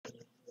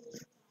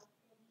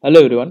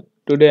Hello everyone.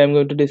 Today I'm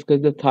going to discuss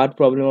the third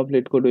problem of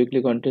Leetcode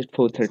Weekly Contest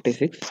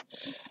 436,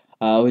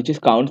 which is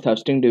count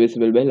substring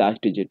divisible by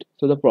last digit.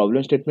 So the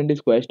problem statement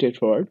is quite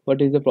straightforward.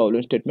 What is the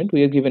problem statement?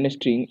 We are given a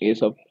string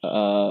s of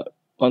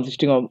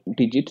consisting of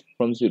digits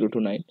from 0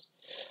 to 9.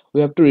 We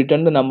have to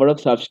return the number of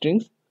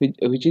substrings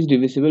which is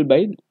divisible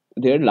by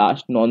their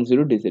last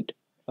non-zero digit.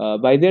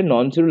 By their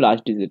non-zero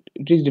last digit,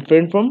 it is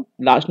different from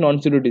last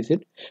non-zero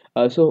digit.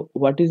 So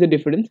what is the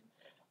difference?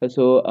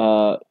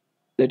 So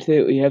let's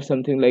say we have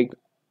something like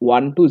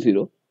 1 to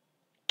 0.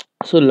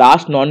 So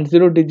last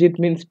non-zero digit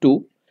means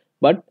 2,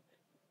 but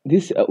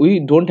this we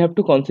don't have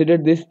to consider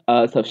this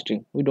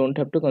substring. We don't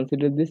have to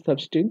consider this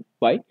substring.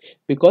 Why?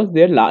 Because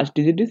their last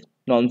digit is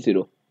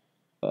non-zero.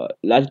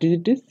 Last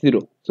digit is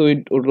 0, so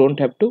we don't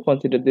have to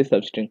consider this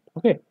substring.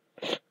 Okay,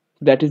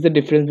 that is the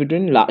difference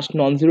between last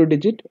non-zero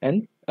digit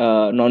and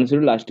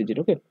non-zero last digit.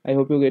 Okay, I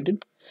hope you get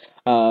it.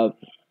 uh,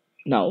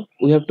 Now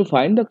we have to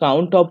find the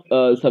count of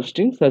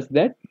substrings such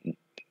that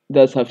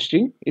the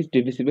substring is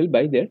divisible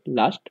by their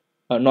last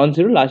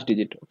non-zero last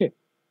digit. Okay,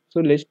 so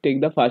let's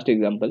take the first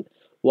example,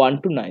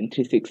 1 to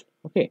 936.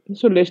 Okay,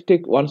 so let's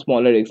take one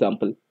smaller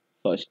example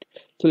first.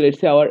 So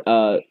let's say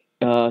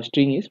our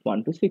string is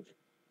 1 to 6.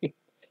 Okay,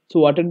 so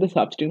what are the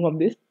substring of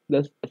this?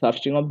 The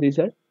substring of these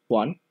are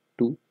 1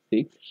 2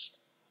 6,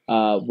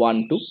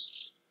 1 to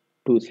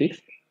 2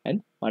 6,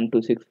 and 1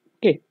 to 6.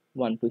 Okay,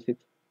 1 to 6.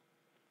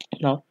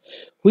 Now,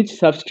 which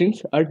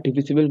substrings are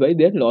divisible by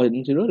their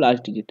non-zero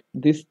last digit?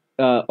 This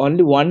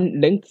only one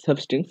length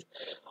substrings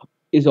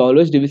is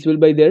always divisible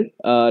by their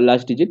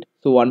last digit.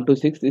 So 1 to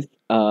 6 is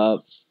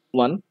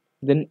 1.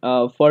 Then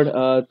for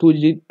two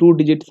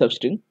digit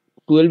substring,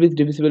 12 is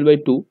divisible by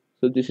 2.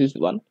 So this is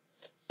 1.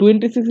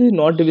 26 is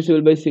not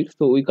divisible by 6.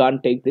 So we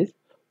can't take this.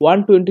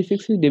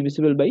 126 is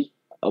divisible by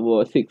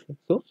 6.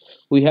 So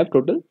we have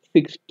total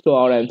 6. So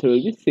our answer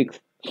will be 6.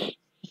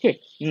 Okay,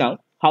 now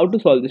how to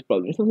solve this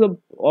problem? So the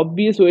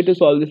obvious way to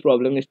solve this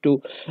problem is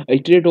to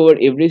iterate over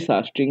every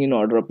substring in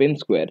order of n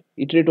square.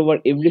 Iterate over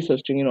every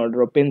substring in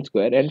order of n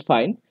square and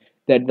find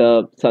that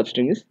the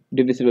substring is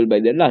divisible by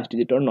their last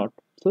digit or not.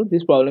 So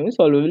this problem is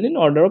solvable in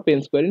order of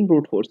n square in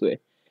brute force way.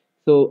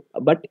 So,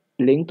 but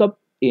length of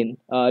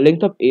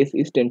s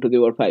is 10 to the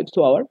power 5.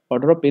 So our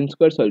order of n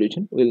square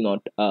solution will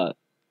not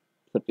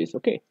suffice.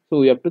 Okay, so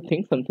we have to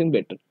think something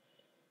better.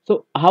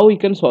 So how we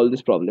can solve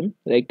this problem?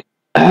 Like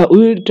we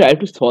will try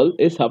to solve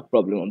a sub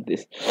problem of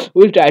this.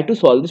 We will try to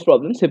solve this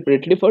problem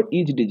separately for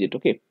each digit.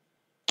 Okay,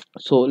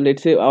 so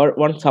let's say our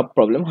one sub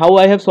problem. How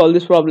I have solved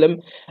this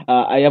problem,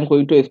 I am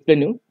going to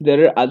explain you.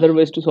 There are other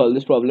ways to solve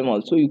this problem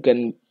also. You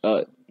can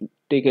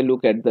take a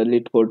look at the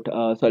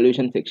Leetcode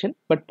solution section,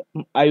 but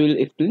I will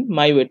explain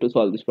my way to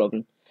solve this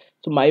problem.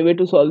 So my way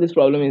to solve this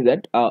problem is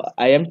that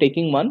I am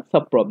taking one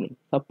sub problem.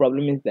 Sub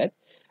problem is that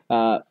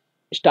uh,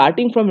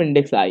 starting from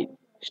index I,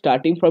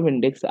 starting from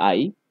index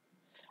I,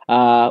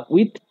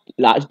 with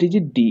large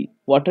digit d,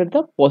 what are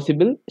the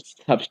possible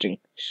substring?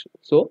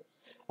 So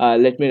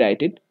let me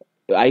write it.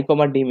 I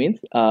comma d means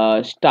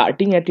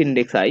starting at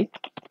index I,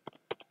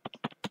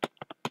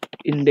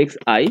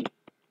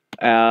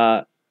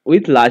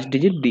 with large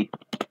digit d,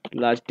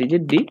 large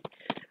digit d,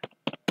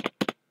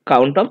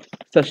 count of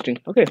substring.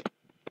 Okay,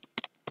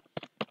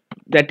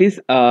 that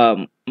is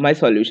my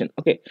solution.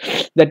 Okay,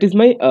 that is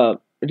my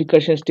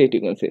recursion state,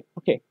 you can say.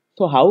 Okay,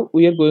 so how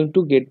we are going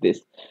to get this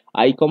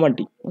I comma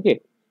d?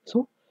 Okay,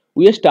 so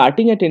we are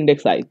starting at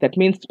index I. That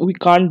means we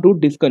can't do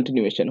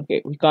discontinuation.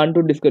 Okay, we can't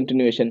do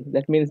discontinuation.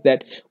 That means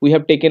that we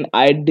have taken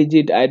I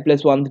digit, I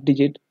plus one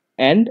digit,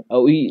 and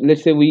we,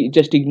 let's say we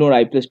just ignore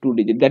I plus two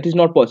digit. That is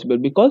not possible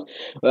because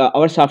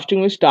our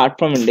substring will start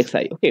from index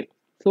I. Okay,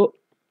 so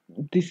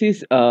this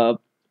is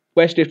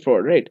quite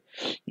straightforward, right?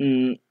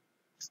 mm,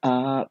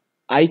 uh,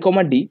 I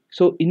comma d.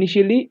 So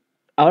initially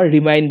our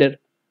reminder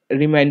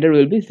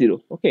will be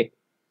 0. Okay,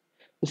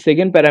 so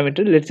second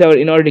parameter, let's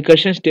say in our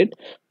recursion state,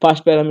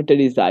 first parameter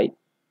is I,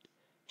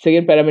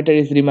 second parameter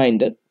is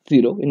reminder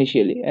 0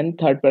 initially, and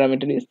third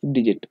parameter is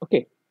digit.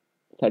 Okay,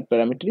 third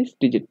parameter is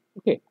digit.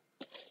 Okay,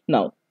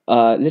 now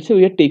let's say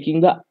we are taking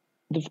the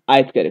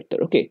ith character.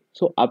 Okay,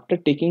 so after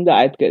taking the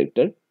ith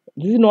character,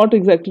 this is not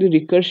exactly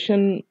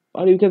recursion,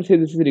 or you can say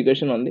this is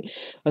recursion only.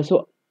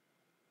 So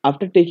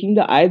after taking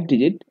the ith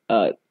digit,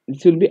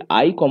 this will be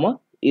I comma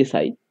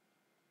si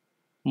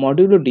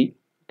modulo d.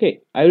 Okay,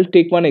 I will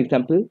take one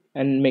example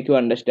and make you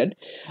understand.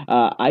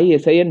 I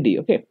si and d.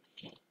 Okay,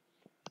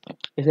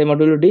 si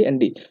modulo d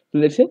and d. So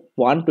let's say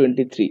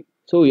 123.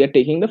 So we are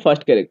taking the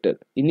first character.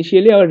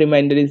 Initially our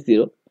reminder is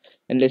 0,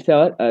 and let's say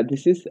our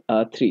this is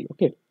 3.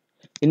 Okay,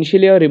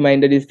 initially our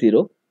reminder is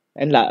 0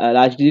 and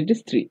last digit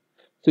is 3.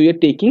 So we are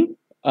taking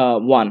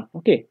 1.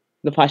 Okay,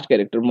 the first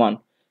character 1.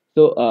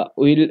 So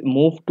we'll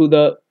move to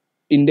the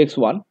index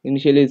 1.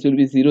 Initially it will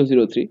be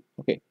 003.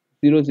 Okay,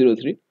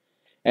 003,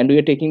 and we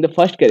are taking the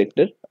first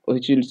character,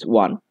 which is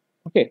 1.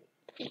 Okay,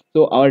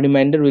 so our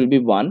reminder will be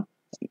 1,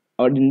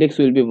 our index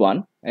will be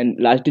 1, and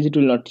last digit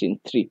will not change,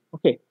 3.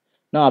 Okay,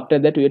 now after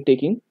that we are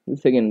taking the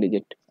second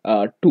digit,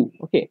 2.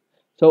 Okay,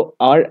 so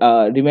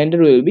our remainder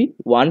will be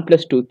 1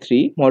 plus 2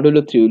 3,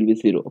 modulo 3 will be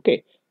 0.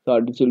 Okay, So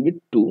our digits will be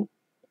 2,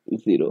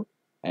 0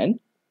 and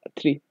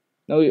 3.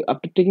 Now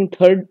after taking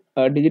third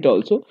digit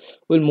also,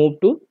 we'll move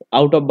to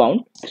out of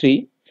bound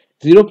 3.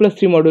 0 plus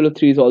 3 modulo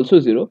 3 is also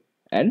 0,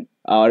 and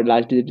our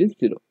last digit is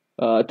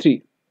 0,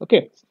 3.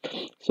 Okay.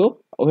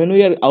 So when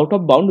we are out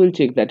of bound, we'll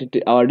check that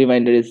our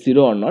remainder is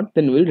 0 or not,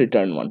 then we'll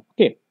return 1.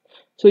 Okay.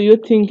 So you're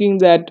thinking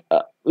that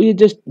we're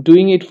just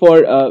doing it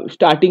for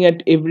starting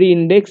at every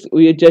index,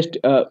 we are just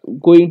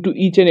going to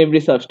each and every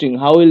substring.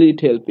 How will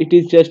it help? It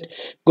is just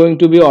going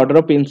to be order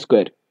of n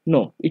square.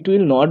 No, it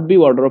will not be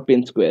order of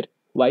n square.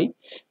 Why?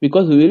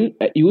 Because we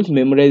will use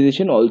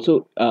memorization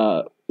also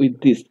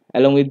with this.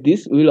 Along with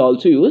this, we will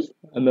also use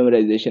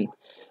memorization.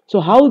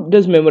 So how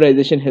does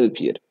memorization help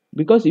here?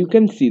 Because you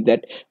can see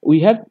that we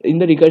have in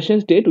the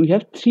recursion state we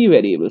have three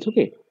variables.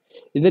 Okay,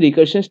 in the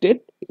recursion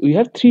state we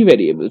have three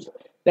variables.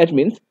 That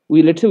means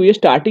we, let's say we are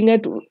starting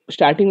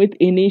with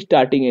any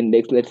starting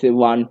index, let's say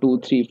 1 2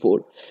 3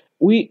 4.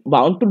 We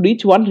bound to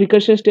reach one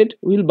recursion state,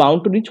 we will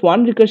bound to reach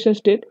one recursion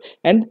state,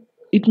 and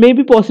it may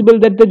be possible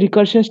that the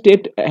recursion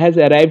state has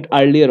arrived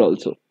earlier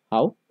also.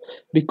 How?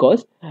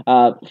 Because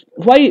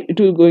why it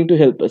will going to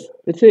help us?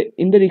 Let's say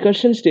in the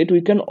recursion state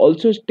we can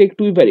also take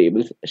two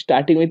variables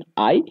starting with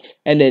I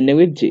and ending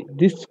with j.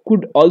 This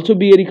could also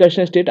be a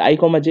recursion state I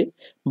comma j,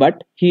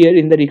 but here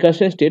in the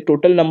recursion state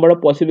total number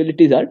of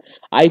possibilities are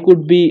I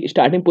could be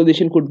starting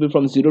position could be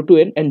from 0 to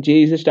n, and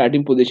j is a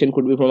starting position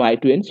could be from I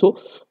to n. So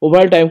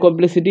overall time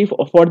complexity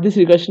for this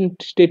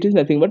recursion state is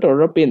nothing but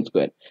order of n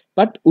square.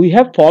 But we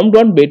have formed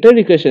one better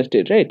recursion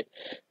state, right?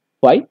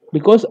 Why?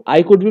 Because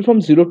I could be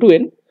from 0 to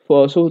n.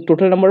 So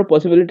total number of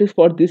possibilities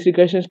for this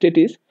recursion state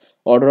is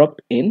order of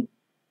n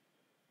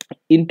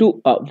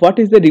into what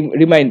is the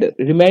remainder?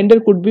 Remainder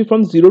could be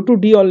from 0 to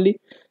d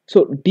only.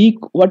 So d,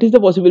 what is the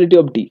possibility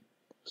of d?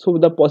 So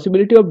the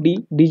possibility of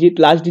d digit,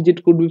 last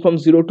digit could be from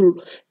 0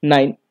 to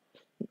 9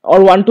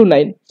 or 1 to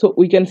 9. So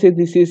we can say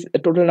this is a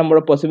total number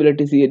of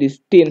possibilities here is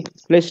 10.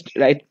 Let's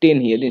write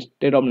 10 here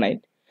instead of 9.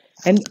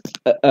 And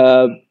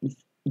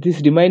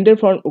this remainder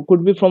from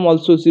could be from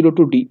also 0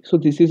 to d. So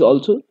this is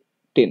also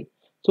 10.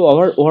 So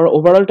our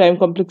overall time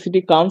complexity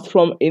comes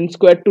from n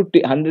squared to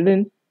 100,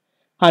 and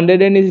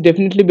 100n is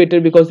definitely better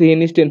because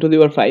n is 10 to the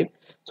power 5.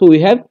 So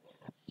we have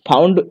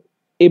found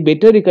a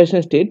better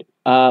recursion state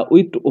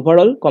with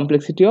overall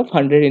complexity of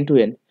 100 into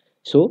n.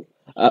 So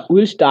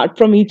we'll start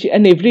from each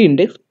and every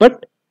index,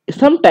 but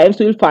sometimes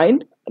we'll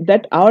find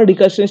that our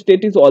recursion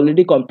state is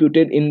already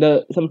computed in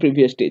the some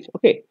previous stage.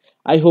 Okay,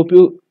 I hope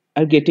you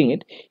are getting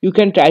it. You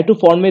can try to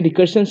form a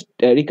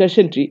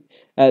recursion tree.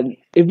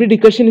 Every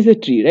recursion is a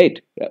tree, right?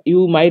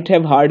 You might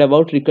have heard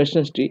about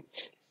recursion tree.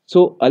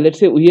 So let's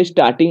say we are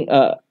starting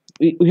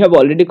we have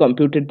already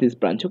computed this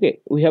branch. Okay,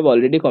 we have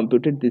already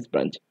computed this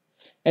branch,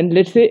 and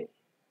let's say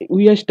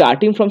we are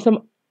starting from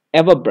some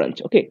above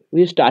branch. Okay,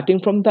 we are starting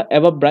from the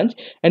above branch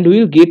and we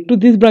will get to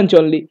this branch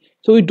only,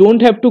 so we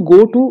don't have to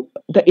go to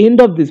the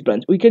end of this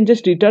branch, we can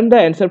just return the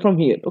answer from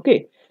here.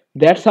 Okay,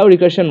 that's how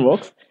recursion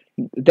works,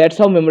 that's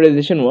how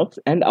memorization works,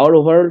 and our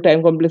overall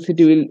time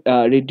complexity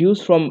will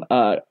reduce from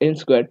n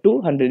square to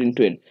 100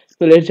 into n.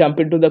 So let's jump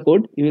into the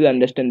code, you will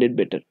understand it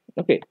better.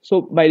 Okay,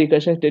 so my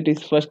recursion state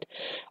is first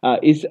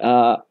is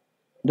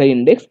the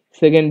index,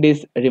 second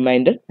is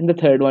reminder, and the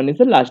third one is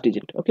the last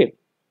digit. Okay,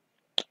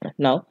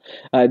 now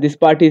this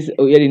part is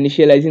we are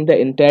initializing the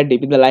entire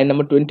dp, the line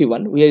number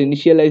 21, we are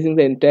initializing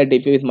the entire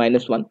dp with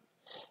 -1,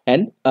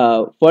 and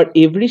for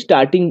every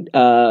starting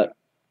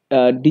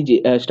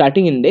digit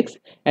starting index,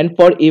 and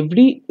for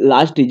every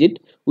last digit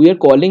we are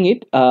calling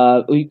it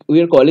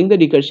we are calling the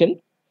recursion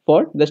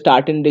for the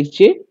start index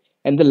j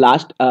and the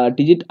last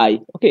digit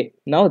I. Okay,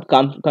 now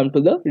come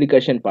to the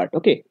recursion part.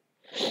 Okay,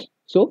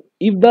 so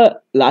if the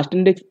last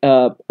index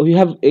we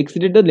have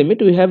exceeded the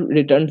limit, we have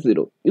returned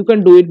 0. You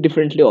can do it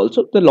differently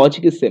also, the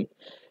logic is same.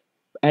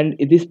 And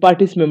this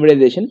part is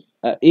memorization.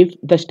 If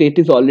the state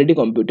is already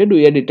computed,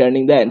 we are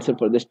returning the answer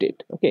for the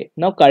state. Okay,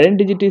 now current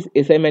digit is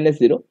si minus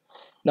 0.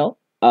 Now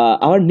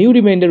our new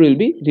remainder will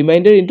be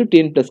remainder into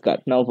 10 plus car.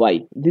 Now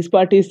why this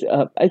part is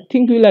I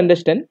think you will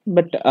understand,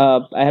 but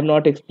I have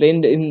not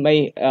explained in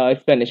my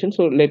explanation,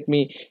 so let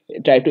me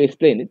try to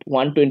explain it.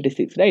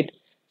 126, right?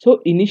 So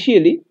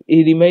initially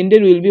a remainder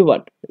will be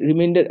what?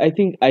 Remainder, I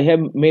think I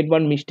have made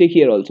one mistake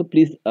here also,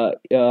 please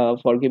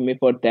forgive me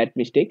for that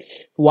mistake.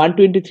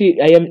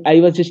 123, I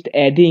was just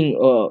adding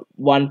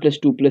 1 plus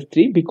 2 plus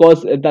 3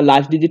 because the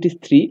last digit is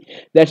 3,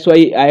 that's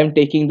why I am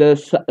taking the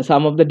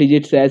sum of the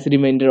digits as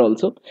remainder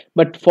also.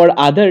 But for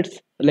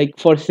others, like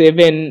for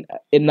 7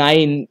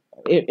 9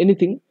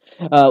 anything,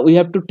 we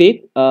have to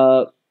take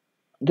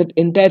that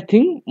entire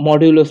thing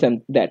modulo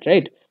sum that,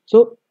 right?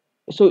 So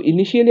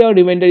initially our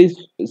remainder is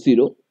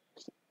 0.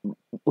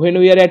 When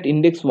we are at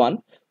index 1,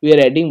 we are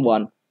adding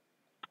 1.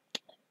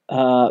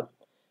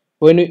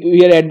 When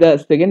we are at the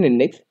second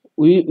index,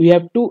 we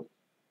have to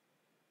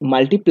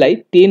multiply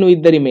 10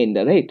 with the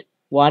remainder, right?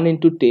 1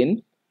 into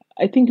 10,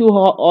 I think you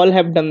all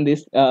have done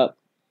this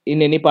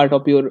in any part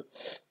of your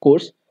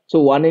course. So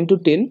 1 into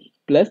 10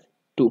 plus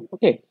 2.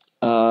 Okay,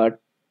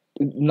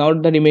 now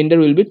the remainder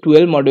will be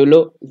 12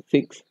 modulo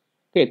 6.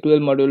 Okay,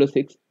 12 modulo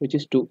 6, which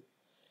is 2.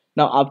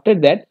 Now after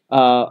that,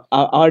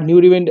 our new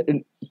remainder,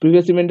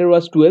 previous remainder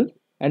was 12,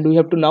 and we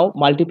have to now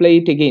multiply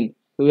it again.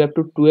 So we have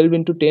to 12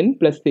 into 10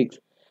 plus 6.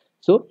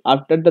 So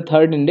after the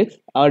third index,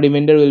 our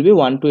remainder will be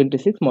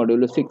 126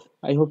 modulo 6.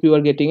 I hope you are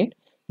getting it.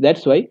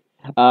 That's why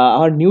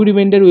our new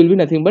remainder will be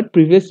nothing but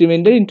previous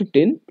remainder into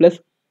 10 plus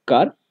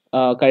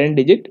current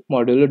digit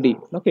modulo d.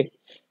 Okay.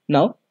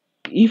 Now,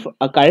 if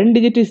a current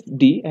digit is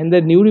d and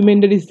the new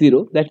remainder is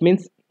 0, that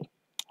means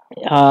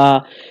uh,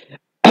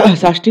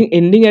 substring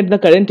ending at the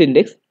current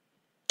index,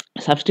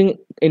 substring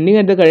ending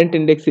at the current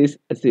index is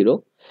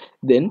 0,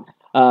 then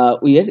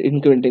we are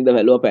incrementing the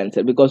value of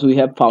answer because we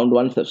have found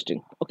one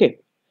substring. Okay.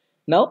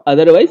 Now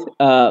otherwise,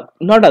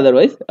 not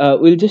otherwise,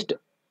 we'll just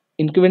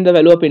increment the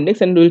value of index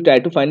and we'll try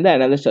to find the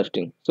another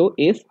substring. So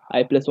s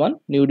I plus 1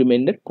 new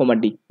remainder comma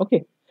d.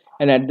 Okay,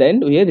 and at the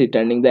end we are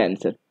returning the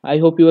answer. I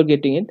hope you are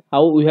getting it,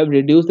 how we have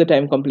reduced the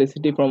time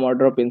complexity from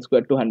order of n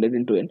squared to 100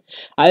 into n.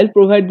 I'll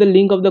provide the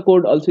link of the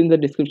code also in the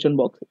description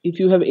box. If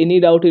you have any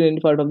doubt in any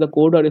part of the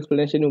code or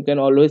explanation, you can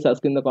always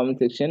ask in the comment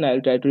section.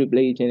 I'll try to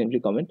reply each and every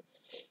comment.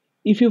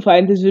 If you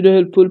find this video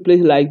helpful,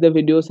 please like the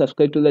video,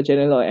 subscribe to the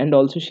channel, and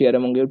also share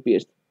among your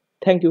peers.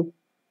 Thank you.